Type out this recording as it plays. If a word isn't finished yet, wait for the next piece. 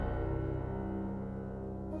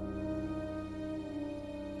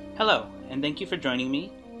Hello, and thank you for joining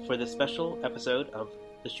me for this special episode of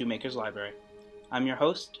The Shoemaker's Library. I'm your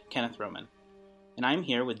host, Kenneth Roman, and I'm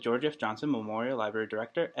here with George F. Johnson Memorial Library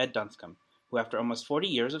Director Ed Dunscombe, who after almost 40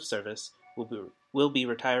 years of service will be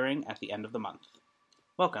retiring at the end of the month.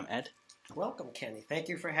 Welcome, Ed. Welcome, Kenny. Thank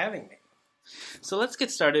you for having me. So let's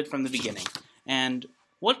get started from the beginning. And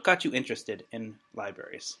what got you interested in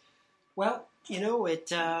libraries? Well,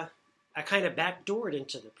 I kind of backdoored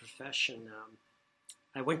into the profession.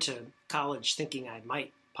 I went to college thinking I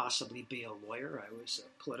might possibly be a lawyer. I was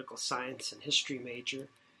a political science and history major.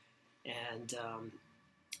 And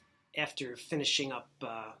after finishing up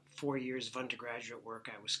 4 years of undergraduate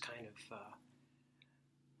work, I was kind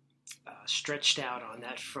of stretched out on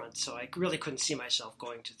that front. So I really couldn't see myself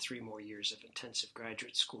going to 3 more years of intensive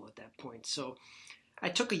graduate school at that point. So I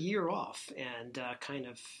took a year off and kind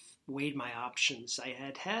of weighed my options. I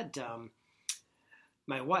had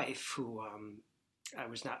my wife, who I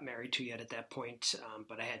was not married to yet at that point,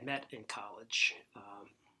 but I had met in college,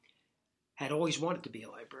 had always wanted to be a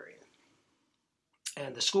librarian.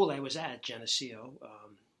 And the school I was at, Geneseo,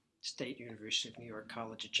 State University of New York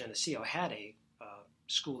College at Geneseo, had a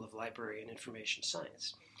School of Library and Information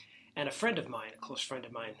Science. And a friend of mine, a close friend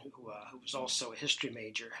of mine who was also a history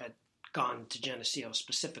major, had gone to Geneseo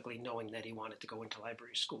specifically knowing that he wanted to go into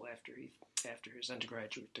library school after his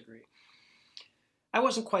undergraduate degree. I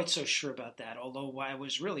wasn't quite so sure about that, although I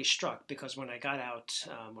was really struck because when I got out,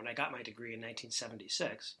 when I got my degree in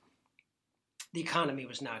 1976, the economy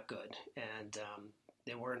was not good, and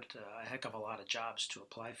there weren't a heck of a lot of jobs to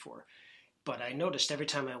apply for. But I noticed every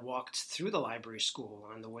time I walked through the library school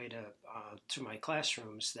on the way to my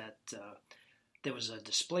classrooms that there was a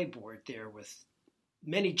display board there with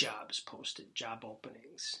many jobs posted, job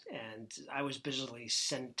openings, and I was busily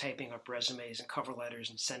typing up resumes and cover letters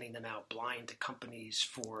and sending them out blind to companies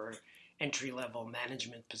for entry-level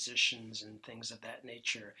management positions and things of that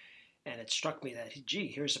nature. And it struck me that, gee,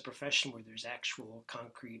 here's a profession where there's actual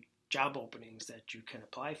concrete job openings that you can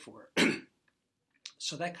apply for.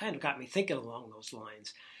 So that kind of got me thinking along those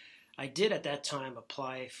lines. I did at that time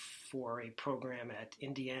apply for a program at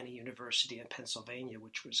Indiana University in Pennsylvania,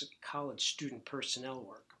 which was a college student personnel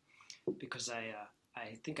work, because I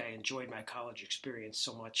think I enjoyed my college experience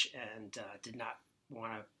so much and did not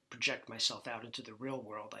want to project myself out into the real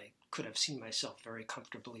world. I could have seen myself very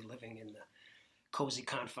comfortably living in the cozy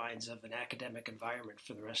confines of an academic environment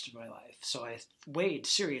for the rest of my life. So I weighed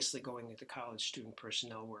seriously going into college student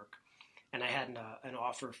personnel work, and I had an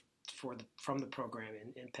offer from the program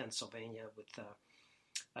in Pennsylvania with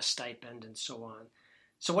a stipend and so on.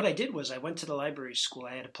 So what I did was I went to the library school.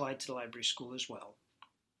 I had applied to the library school as well.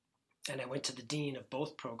 And I went to the dean of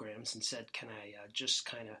both programs and said, can I just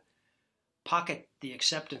kind of pocket the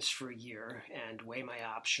acceptance for a year and weigh my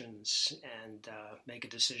options and make a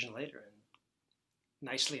decision later? And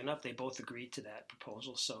nicely enough, they both agreed to that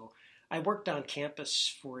proposal. So I worked on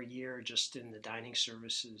campus for a year just in the dining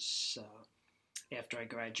services after I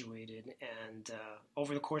graduated, and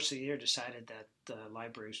over the course of the year decided that the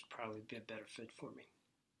libraries would probably be a better fit for me.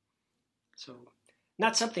 So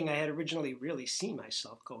not something I had originally really seen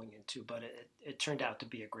myself going into, but it turned out to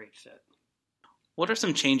be a great fit. What are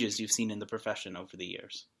some changes you've seen in the profession over the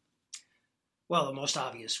years? Well, the most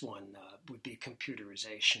obvious one would be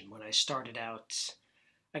computerization. When I started out,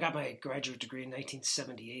 I got my graduate degree in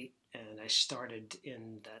 1978, and I started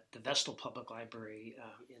in the Vestal Public Library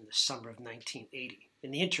in the summer of 1980.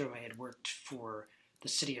 In the interim, I had worked for the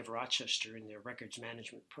city of Rochester in their records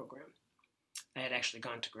management program. I had actually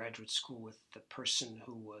gone to graduate school with the person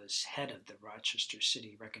who was head of the Rochester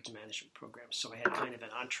City Records Management Program, so I had kind of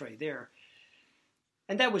an entree there.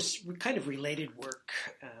 And that was kind of related work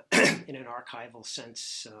in an archival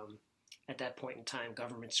sense. At that point in time,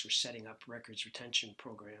 governments were setting up records retention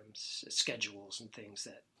programs, schedules, and things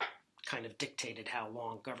that kind of dictated how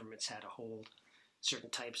long governments had to hold certain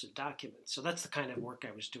types of documents. So that's the kind of work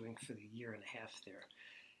I was doing for the year and a half there.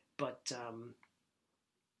 But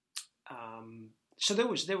so there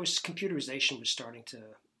was computerization was starting to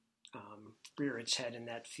rear its head in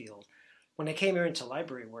that field. When I came here into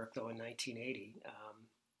library work, though, in 1980,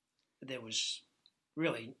 there was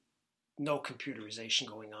really no computerization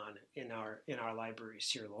going on in our libraries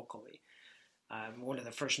here locally. One of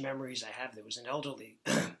the first memories I have, there was an elderly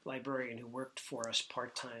librarian who worked for us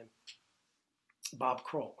part-time, Bob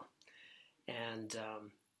Kroll. And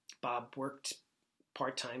Bob worked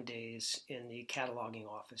part-time days in the cataloging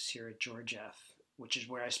office here at George F., which is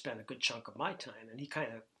where I spent a good chunk of my time. And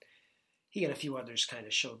he and a few others kind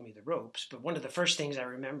of showed me the ropes. But one of the first things I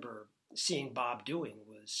remember seeing Bob doing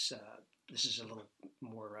was, this is a little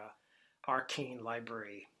more arcane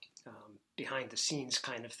library behind the scenes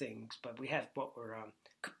kind of things. But we have what were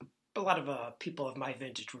a lot of people of my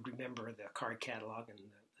vintage would remember the card catalog and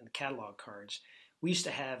the catalog cards. We used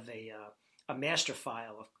to have a master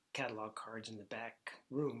file of catalog cards in the back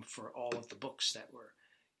room for all of the books that were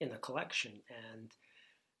in the collection. And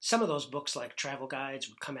some of those books, like travel guides,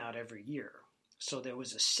 would come out every year. So there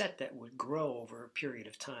was a set that would grow over a period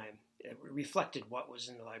of time. It reflected what was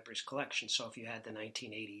in the library's collection. So if you had the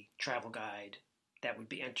 1980 travel guide, that would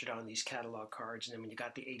be entered on these catalog cards. And then when you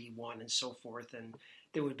got the 81 and so forth, and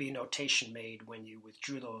there would be a notation made when you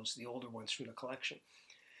withdrew the older ones from the collection.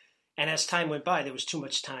 And as time went by, there was too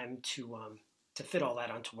much time to fit all that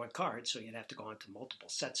onto one card. So you'd have to go onto multiple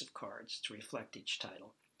sets of cards to reflect each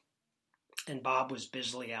title. And Bob was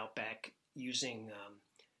busily out back using,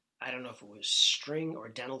 I don't know if it was string or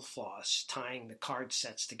dental floss, tying the card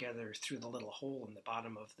sets together through the little hole in the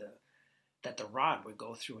bottom of that the rod would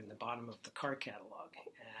go through in the bottom of the card catalog.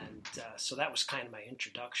 And so that was kind of my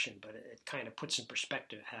introduction, but it kind of puts in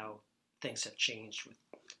perspective how things have changed with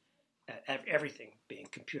everything being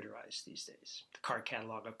computerized these days. The card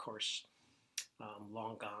catalog, of course,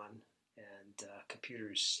 long gone, and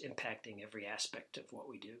computers impacting every aspect of what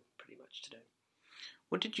we do pretty much today.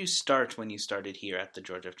 What did you start when you started here at the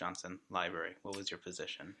George F. Johnson Library? What was your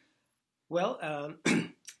position? Well,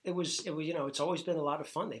 it was it's always been a lot of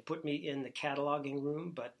fun. They put me in the cataloging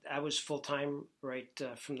room, but I was full-time right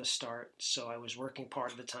from the start. So I was working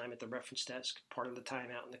part of the time at the reference desk, part of the time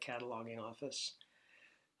out in the cataloging office.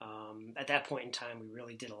 At that point in time, we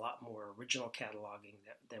really did a lot more original cataloging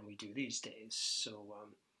than we do these days. So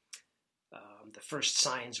the first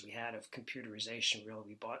signs we had of computerization,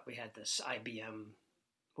 really, we had this IBM,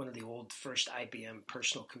 one of the old first IBM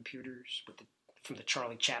personal computers from the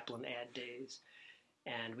Charlie Chaplin ad days.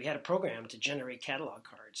 And we had a program to generate catalog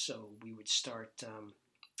cards. So we would start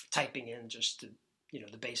typing in just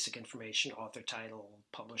the basic information, author title,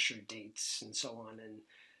 publisher dates, and so on. And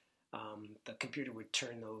the computer would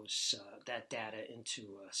turn that data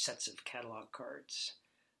into sets of catalog cards.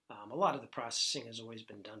 A lot of the processing has always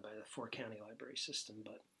been done by the four-county library system,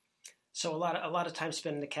 but so a lot of time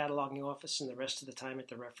spent in the cataloging office, and the rest of the time at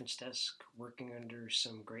the reference desk, working under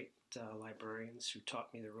some great librarians who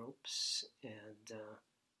taught me the ropes. And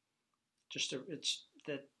it's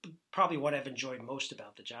that probably what I've enjoyed most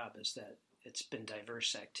about the job is that it's been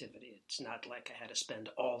diverse activity. It's not like I had to spend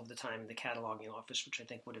all of the time in the cataloging office, which I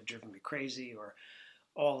think would have driven me crazy, or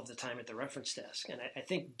all of the time at the reference desk. And I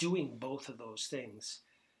think doing both of those things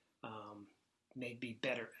made me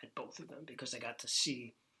better at both of them, because I got to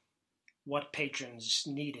see what patrons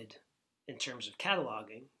needed in terms of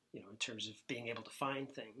cataloging, in terms of being able to find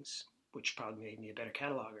things, which probably made me a better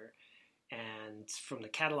cataloger. And from the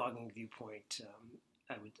cataloging viewpoint,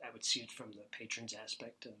 I would see it from the patrons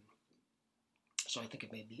aspect, and so I think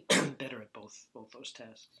it made me better at both those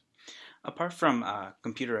tasks. Apart from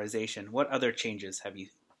computerization, what other changes have you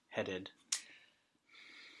headed?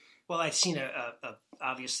 Well, I've seen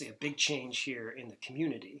obviously a big change here in the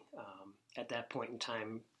community. At that point in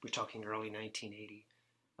time, we're talking early 1980.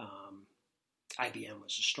 IBM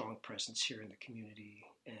was a strong presence here in the community,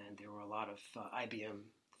 and there were a lot of IBM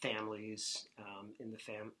families in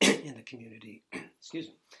the community, excuse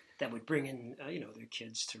me, that would bring in their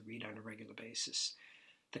kids to read on a regular basis.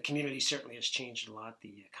 The community certainly has changed a lot.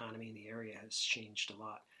 The economy in the area has changed a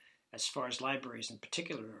lot. As far as libraries in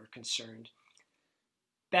particular are concerned,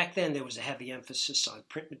 back then there was a heavy emphasis on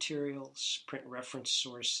print materials, print reference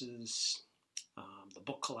sources, the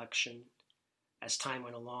book collection. As time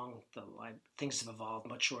went along, things have evolved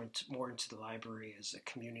much more into the library as a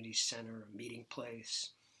community center, a meeting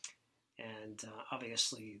place. And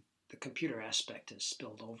obviously, the computer aspect has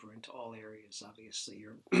spilled over into all areas. Obviously,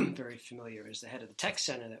 you're very familiar as the head of the tech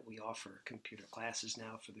center that we offer computer classes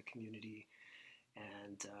now for the community.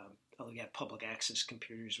 And we got public access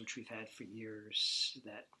computers, which we've had for years,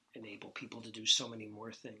 that enable people to do so many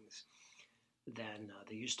more things than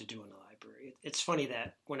they used to do in the library. It's funny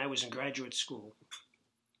that when I was in graduate school,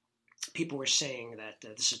 people were saying that,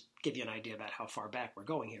 this is give you an idea about how far back we're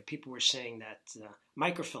going here, people were saying that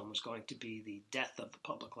microfilm was going to be the death of the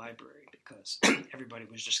public library, because everybody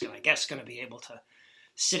was just going to be able to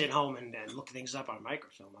sit at home and look things up on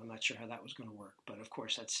microfilm. I'm not sure how that was going to work, but of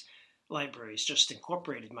course libraries just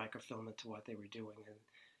incorporated microfilm into what they were doing. And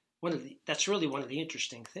that's really one of the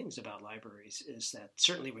interesting things about libraries is that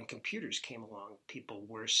certainly when computers came along, people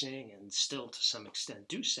were saying, and still to some extent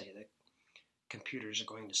do say, that computers are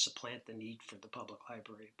going to supplant the need for the public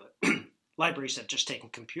library. But libraries have just taken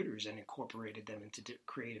computers and incorporated them into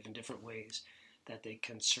creative and different ways that they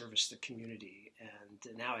can service the community.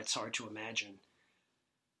 And now it's hard to imagine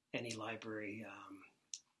any library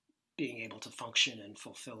being able to function and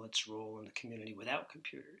fulfill its role in the community without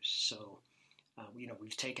computers. So,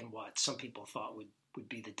 we've taken what some people thought would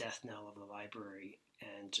be the death knell of the library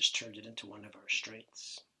and just turned it into one of our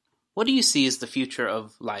strengths. What do you see as the future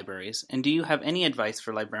of libraries, and do you have any advice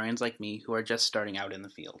for librarians like me who are just starting out in the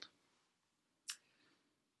field?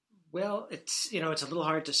 Well, it's a little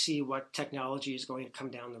hard to see what technology is going to come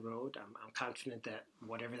down the road. I'm confident that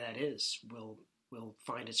whatever that is will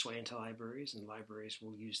find its way into libraries, and libraries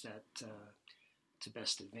will use that to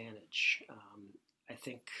best advantage. I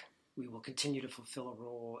think we will continue to fulfill a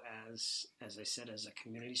role as I said, as a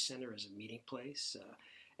community center, as a meeting place,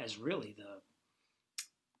 as really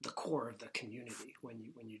the core of the community.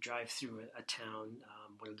 When you drive through a town,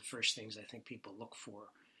 one of the first things I think people look for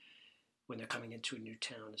when they're coming into a new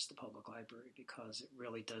town is the public library, because it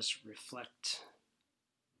really does reflect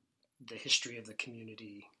the history of the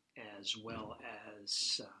community as well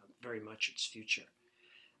as very much its future.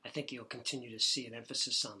 I think you'll continue to see an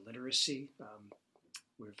emphasis on literacy.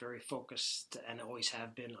 We're very focused, and always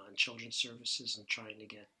have been, on children's services and trying to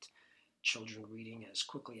get children reading as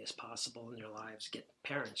quickly as possible in their lives, get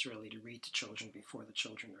parents really to read to children before the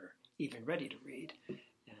children are even ready to read.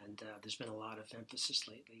 And there's been a lot of emphasis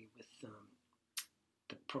lately with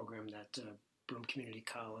the program that Broome Community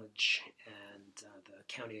College and the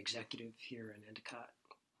county executive here in Endicott,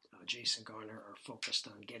 Jason Garner, are focused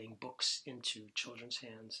on getting books into children's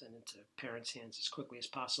hands and into parents' hands as quickly as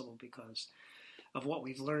possible, because of what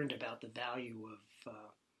we've learned about the value of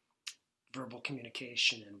verbal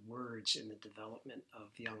communication and words in the development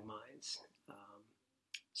of young minds.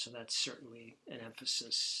 So that's certainly an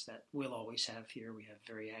emphasis that we'll always have here. We have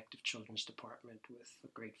a very active children's department with a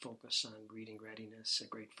great focus on reading readiness, a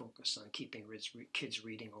great focus on keeping kids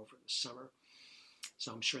reading over the summer.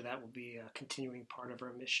 So I'm sure that will be a continuing part of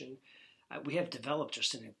our mission. We have developed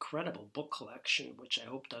just an incredible book collection, which I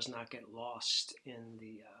hope does not get lost in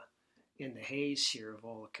the haze here of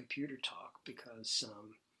all the computer talk, because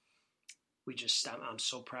I'm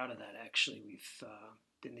so proud of that. Actually, we've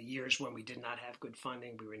in the years when we did not have good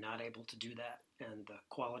funding, we were not able to do that, and the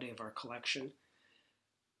quality of our collection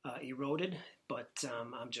eroded. But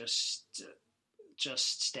I'm just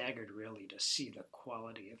staggered, really, to see the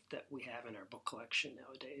quality that we have in our book collection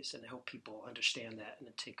nowadays, and I hope people understand that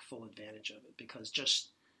and take full advantage of it. Because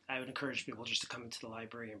I would encourage people just to come into the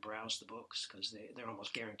library and browse the books, because they're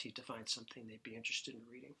almost guaranteed to find something they'd be interested in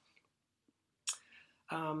reading.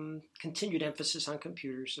 Continued emphasis on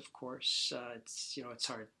computers, of course. It's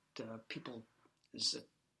hard. There's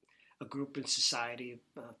a group in society,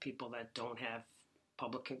 people that don't have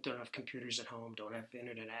computers at home, don't have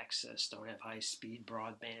internet access, don't have high-speed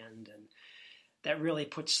broadband, and that really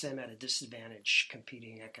puts them at a disadvantage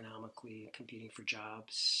competing economically, competing for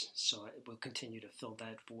jobs. So it will continue to fill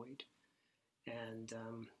that void, and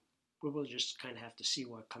we will just kind of have to see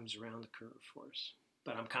what comes around the curve for us.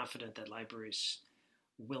 But I'm confident that libraries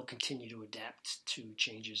will continue to adapt to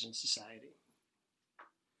changes in society.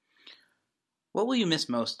 What will you miss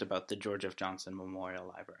most about the George F. Johnson Memorial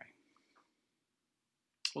Library?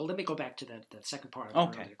 Well, let me go back to that second part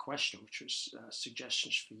of the question, which was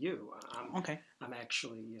suggestions for you. I'm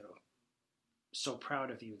actually, so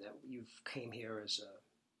proud of you that you've came here as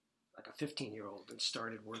a 15-year-old and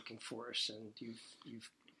started working for us, and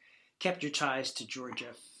you've kept your ties to George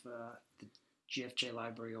F. The GFJ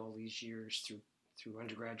Library all these years through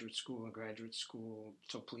undergraduate school and graduate school.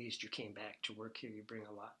 So pleased you came back to work here. You bring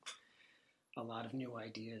a lot of new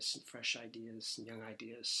ideas and fresh ideas and young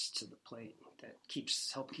ideas to the plate that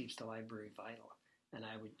help keeps the library vital. And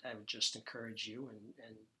I would just encourage you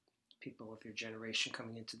and people of your generation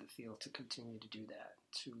coming into the field to continue to do that,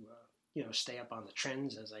 to stay up on the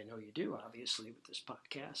trends, as I know you do, obviously, with this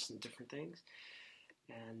podcast and different things.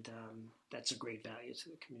 And that's a great value to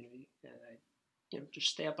the community. And just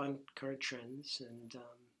stay up on current trends, and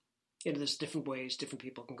there's different ways different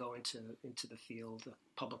people can go into the field.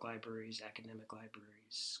 Public libraries, academic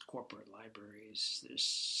libraries, corporate libraries. There's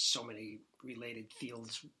so many related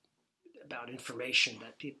fields about information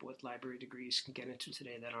that people with library degrees can get into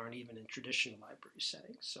today that aren't even in traditional library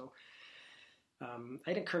settings. So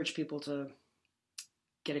I'd encourage people to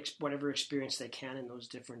get whatever experience they can in those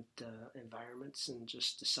different environments, and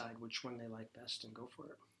just decide which one they like best and go for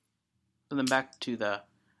it. So then back to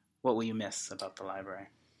what will you miss about the library?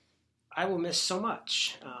 I will miss so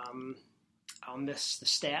much. I'll miss the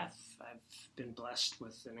staff. I've been blessed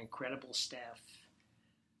with an incredible staff,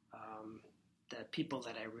 that people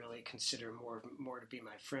that I really consider more to be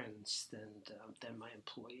my friends than my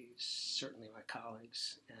employees, certainly my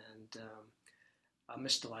colleagues. And I'll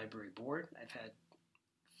miss the library board. I've had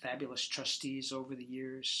fabulous trustees over the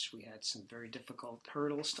years. We had some very difficult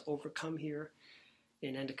hurdles to overcome here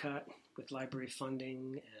in Endicott with library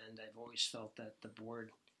funding, and I've always felt that the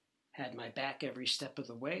board had my back every step of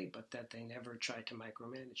the way, but that they never tried to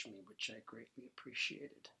micromanage me, which I greatly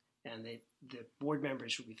appreciated. And the board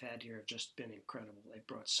members we've had here have just been incredible. They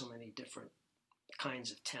brought so many different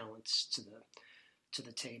kinds of talents to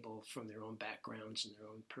the table from their own backgrounds and their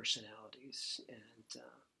own personalities, and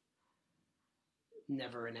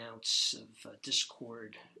never an ounce of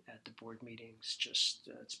discord at the board meetings. Just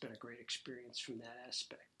it's been a great experience from that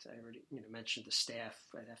aspect. I already mentioned the staff.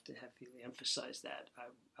 I'd have to heavily emphasize that.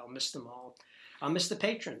 I'll miss them all. I'll miss the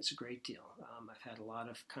patrons a great deal. I've had a lot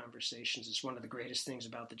of conversations. It's one of the greatest things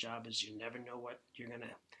about the job is you never know what you're going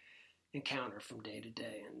to encounter from day to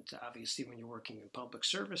day. And obviously when you're working in public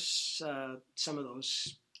service, some of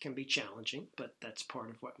those can be challenging, but that's part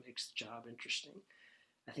of what makes the job interesting.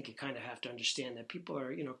 I think you kind of have to understand that people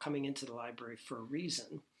are, coming into the library for a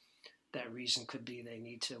reason. That reason could be they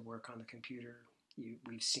need to work on the computer.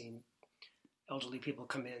 We've seen elderly people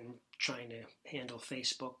come in trying to handle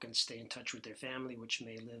Facebook and stay in touch with their family, which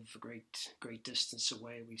may live a great distance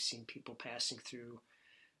away. We've seen people passing through,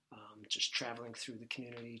 just traveling through the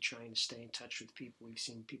community, trying to stay in touch with people. We've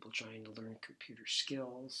seen people trying to learn computer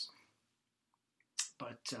skills.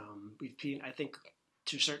 But I think,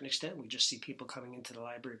 to a certain extent, we just see people coming into the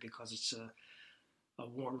library because it's a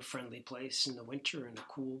warm, friendly place in the winter and a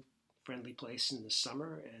cool, friendly place in the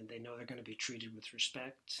summer, and they know they're going to be treated with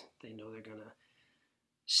respect. They know they're going to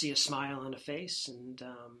see a smile on a face, and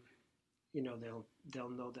they'll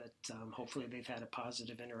know that hopefully they've had a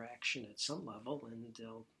positive interaction at some level, and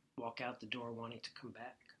they'll walk out the door wanting to come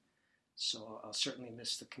back. So I'll certainly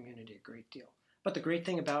miss the community a great deal. But the great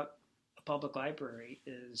thing about a public library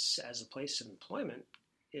is, as a place of employment,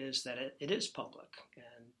 is that it is public.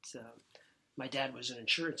 And my dad was an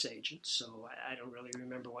insurance agent, so I don't really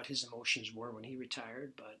remember what his emotions were when he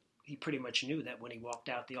retired, but he pretty much knew that when he walked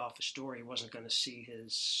out the office door, he wasn't going to see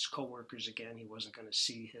his coworkers again. He wasn't going to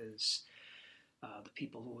see the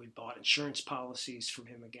people who had bought insurance policies from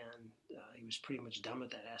him again. He was pretty much done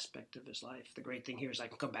with that aspect of his life. The great thing here is I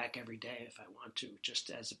can come back every day if I want to, just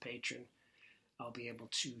as a patron. I'll be able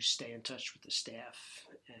to stay in touch with the staff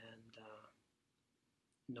and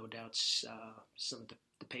no doubt some of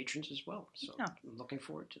the patrons as well. So yeah. I'm looking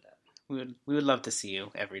forward to that. We would love to see you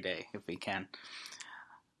every day if we can.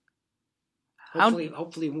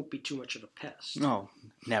 Hopefully it won't be too much of a pest. No,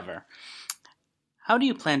 never. How do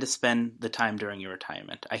you plan to spend the time during your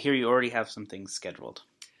retirement? I hear you already have some things scheduled.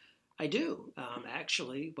 I do.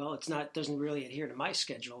 Actually, well, doesn't really adhere to my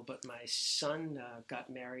schedule, but my son got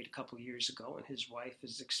married a couple of years ago, and his wife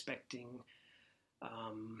is expecting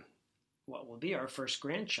what will be our first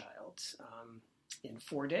grandchild in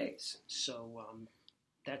 4 days. So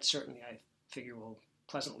that certainly, I figure, will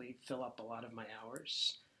pleasantly fill up a lot of my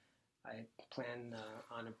hours. I plan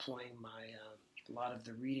on employing a lot of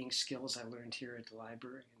the reading skills I learned here at the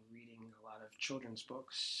library and reading a lot of children's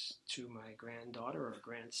books to my granddaughter or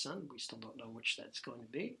grandson. We still don't know which that's going to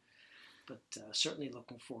be, but certainly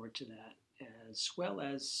looking forward to that. As well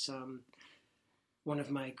as one of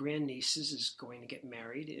my grandnieces is going to get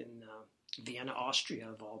married in Vienna, Austria,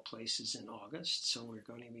 of all places, in August. So we're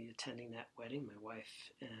going to be attending that wedding, my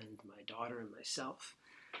wife and my daughter and myself,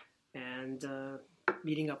 and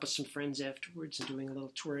meeting up with some friends afterwards and doing a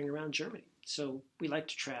little touring around Germany. So we like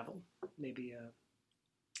to travel, maybe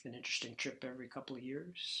an interesting trip every couple of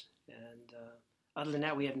years. And other than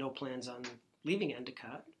that, we have no plans on leaving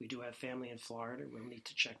Endicott. We do have family in Florida we'll need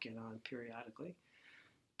to check in on periodically.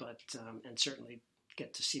 But and certainly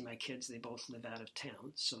get to see my kids. They both live out of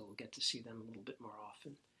town, so we'll get to see them a little bit more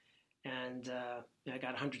often. And I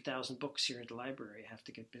got 100,000 books here at the library. I have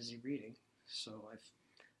to get busy reading. So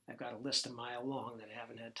I've got a list a mile long that I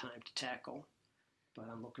haven't had time to tackle. But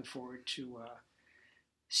I'm looking forward to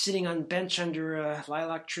sitting on a bench under a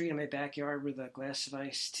lilac tree in my backyard with a glass of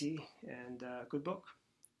iced tea and a good book.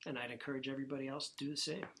 And I'd encourage everybody else to do the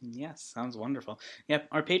same. Yes, sounds wonderful. Yep,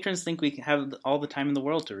 our patrons think we have all the time in the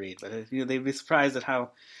world to read, but they'd be surprised at how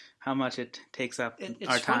much it takes up our time.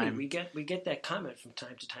 It's funny. We get that comment from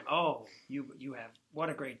time to time. Oh, you have, what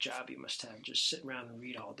a great job you must have, just sit around and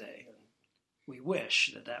read all day. And we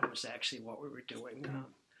wish that was actually what we were doing.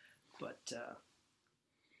 But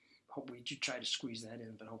we do try to squeeze that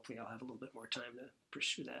in, but hopefully I'll have a little bit more time to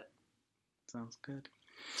pursue that. Sounds good.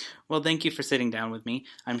 Well, thank you for sitting down with me.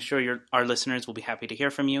 I'm sure our listeners will be happy to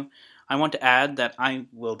hear from you. I want to add that I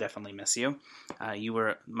will definitely miss you. You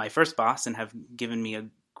were my first boss and have given me a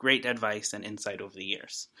great advice and insight over the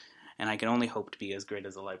years. And I can only hope to be as great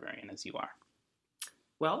as a librarian as you are.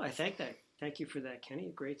 Well, I thank that Thank you for that, Kenny.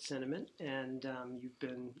 A great sentiment. And you've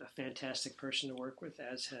been a fantastic person to work with,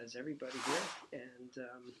 as has everybody here.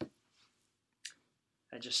 And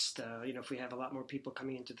I just, if we have a lot more people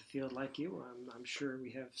coming into the field like you, I'm sure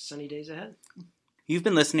we have sunny days ahead. You've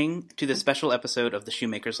been listening to this special episode of the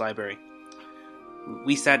Shoemakers Library.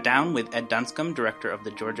 We sat down with Ed Dunscombe, director of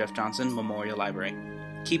the George F. Johnson Memorial Library.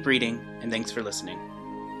 Keep reading, and thanks for listening.